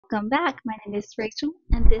Welcome back. My name is Rachel,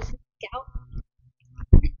 and this is Scout,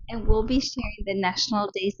 and we'll be sharing the national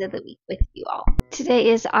days of the week with you all. Today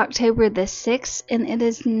is October the 6th, and it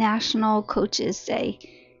is National Coaches Day.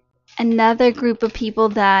 Another group of people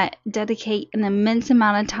that dedicate an immense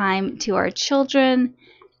amount of time to our children,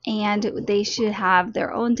 and they should have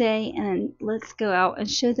their own day, and let's go out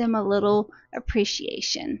and show them a little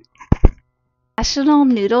appreciation. National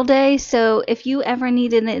Noodle Day, so if you ever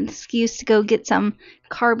needed an excuse to go get some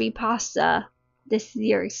carby pasta, this is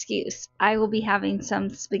your excuse. I will be having some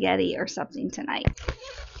spaghetti or something tonight.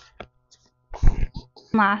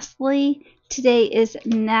 Lastly, today is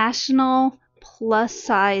National Plus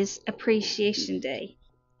Size Appreciation Day.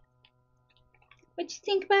 What do you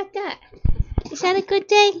think about that? Is that a good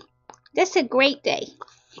day? That's a great day.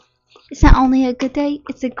 It's not only a good day,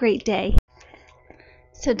 it's a great day.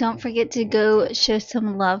 So don't forget to go show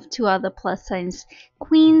some love to all the plus size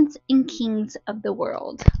queens and kings of the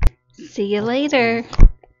world. See you later.